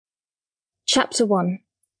Chapter 1.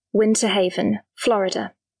 Winter Haven,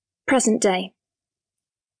 Florida. Present day.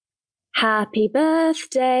 Happy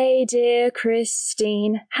birthday, dear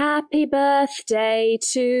Christine. Happy birthday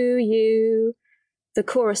to you. The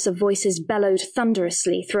chorus of voices bellowed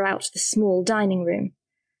thunderously throughout the small dining room.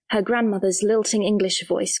 Her grandmother's lilting English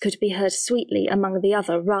voice could be heard sweetly among the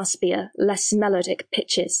other raspier, less melodic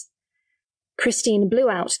pitches. Christine blew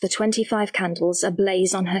out the 25 candles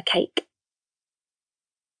ablaze on her cake.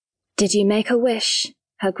 "Did you make a wish?"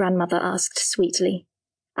 her grandmother asked sweetly.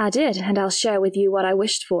 "I did, and I'll share with you what I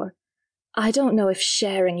wished for. I don't know if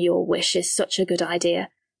sharing your wish is such a good idea.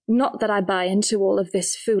 Not that I buy into all of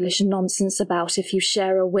this foolish nonsense about if you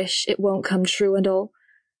share a wish, it won't come true and all.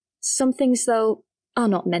 Some things, though, are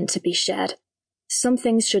not meant to be shared. Some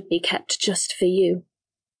things should be kept just for you,"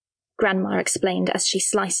 Grandma explained as she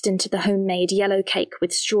sliced into the homemade yellow cake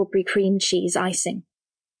with strawberry cream cheese icing.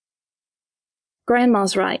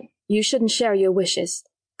 "Grandma's right. You shouldn't share your wishes,"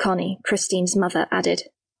 Connie, Christine's mother, added.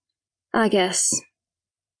 "I guess."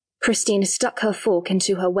 Christine stuck her fork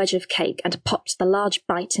into her wedge of cake and popped the large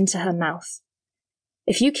bite into her mouth.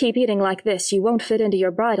 "If you keep eating like this, you won't fit into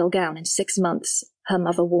your bridal gown in 6 months, her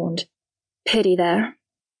mother warned. "Pity there."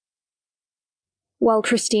 While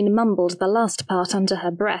Christine mumbled the last part under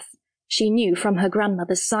her breath, she knew from her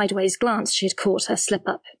grandmother's sideways glance she had caught her slip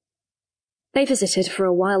up. They visited for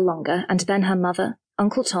a while longer, and then her mother,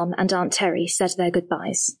 Uncle Tom, and Aunt Terry said their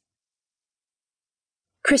goodbyes.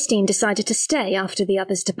 Christine decided to stay after the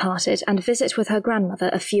others departed and visit with her grandmother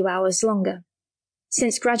a few hours longer.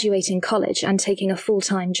 Since graduating college and taking a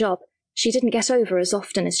full-time job, she didn't get over as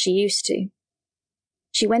often as she used to.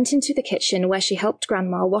 She went into the kitchen where she helped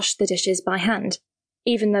Grandma wash the dishes by hand.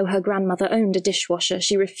 Even though her grandmother owned a dishwasher,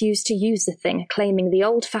 she refused to use the thing, claiming the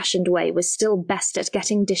old-fashioned way was still best at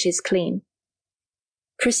getting dishes clean.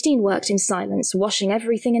 Christine worked in silence, washing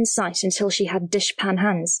everything in sight until she had dishpan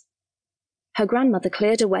hands. Her grandmother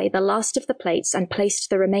cleared away the last of the plates and placed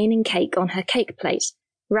the remaining cake on her cake plate,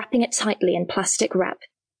 wrapping it tightly in plastic wrap.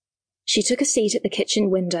 She took a seat at the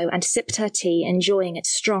kitchen window and sipped her tea, enjoying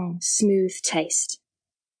its strong, smooth taste.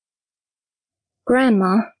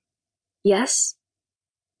 "Grandma." "Yes?"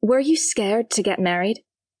 "Were you scared to get married?"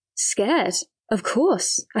 "Scared? Of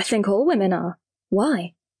course. I think all women are.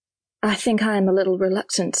 Why?" "I think I am a little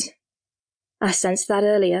reluctant." "I sensed that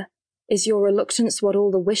earlier. Is your reluctance what all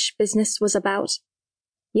the wish business was about?"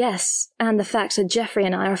 "Yes, and the fact that Jeffrey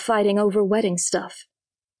and I are fighting over wedding stuff."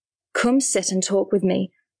 "Come sit and talk with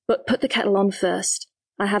me, but put the kettle on first.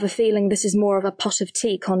 I have a feeling this is more of a pot of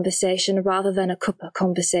tea conversation rather than a cuppa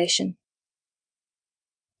conversation."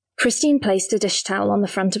 Christine placed a dish towel on the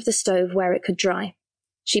front of the stove where it could dry.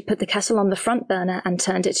 She put the kettle on the front burner and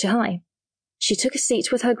turned it to high. She took a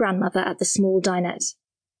seat with her grandmother at the small dinette.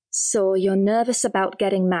 "So you're nervous about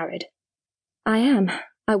getting married?" "I am.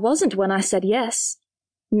 I wasn't when I said yes."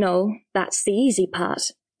 "No, that's the easy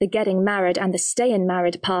part. The getting married and the staying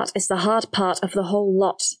married part is the hard part of the whole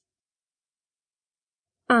lot."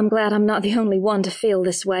 "I'm glad I'm not the only one to feel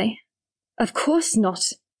this way." "Of course not.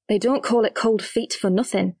 They don't call it cold feet for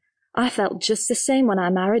nothing. I felt just the same when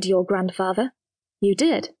I married your grandfather." "You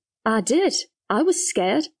did?" "I did. I was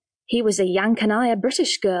scared. He was a Yank and I a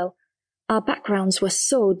British girl. Our backgrounds were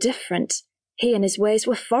so different. He and his ways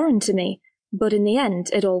were foreign to me, but in the end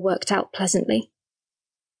it all worked out pleasantly."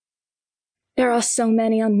 "There are so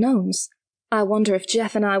many unknowns. I wonder if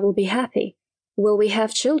Jeff and I will be happy. Will we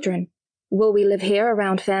have children? Will we live here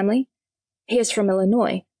around family? He is from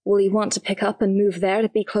Illinois. Will he want to pick up and move there to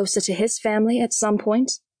be closer to his family at some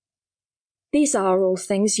point? These are all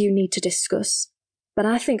things you need to discuss. But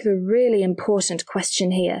I think the really important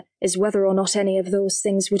question here is whether or not any of those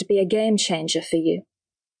things would be a game changer for you."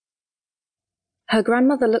 Her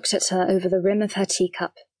grandmother looked at her over the rim of her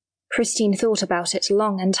teacup. Christine thought about it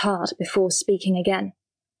long and hard before speaking again.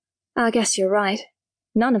 "I guess you're right.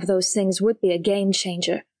 None of those things would be a game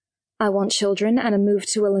changer. I want children, and a move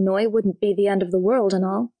to Illinois wouldn't be the end of the world and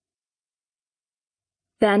all."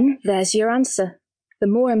 "Then there's your answer. The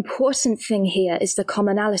more important thing here is the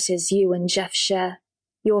commonalities you and Jeff share.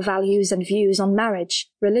 Your values and views on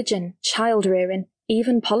marriage, religion, child-rearing,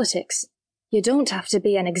 even politics. You don't have to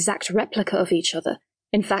be an exact replica of each other.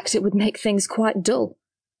 In fact, it would make things quite dull.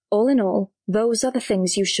 All in all, those are the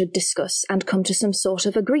things you should discuss and come to some sort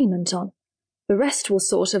of agreement on. The rest will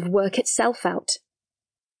sort of work itself out.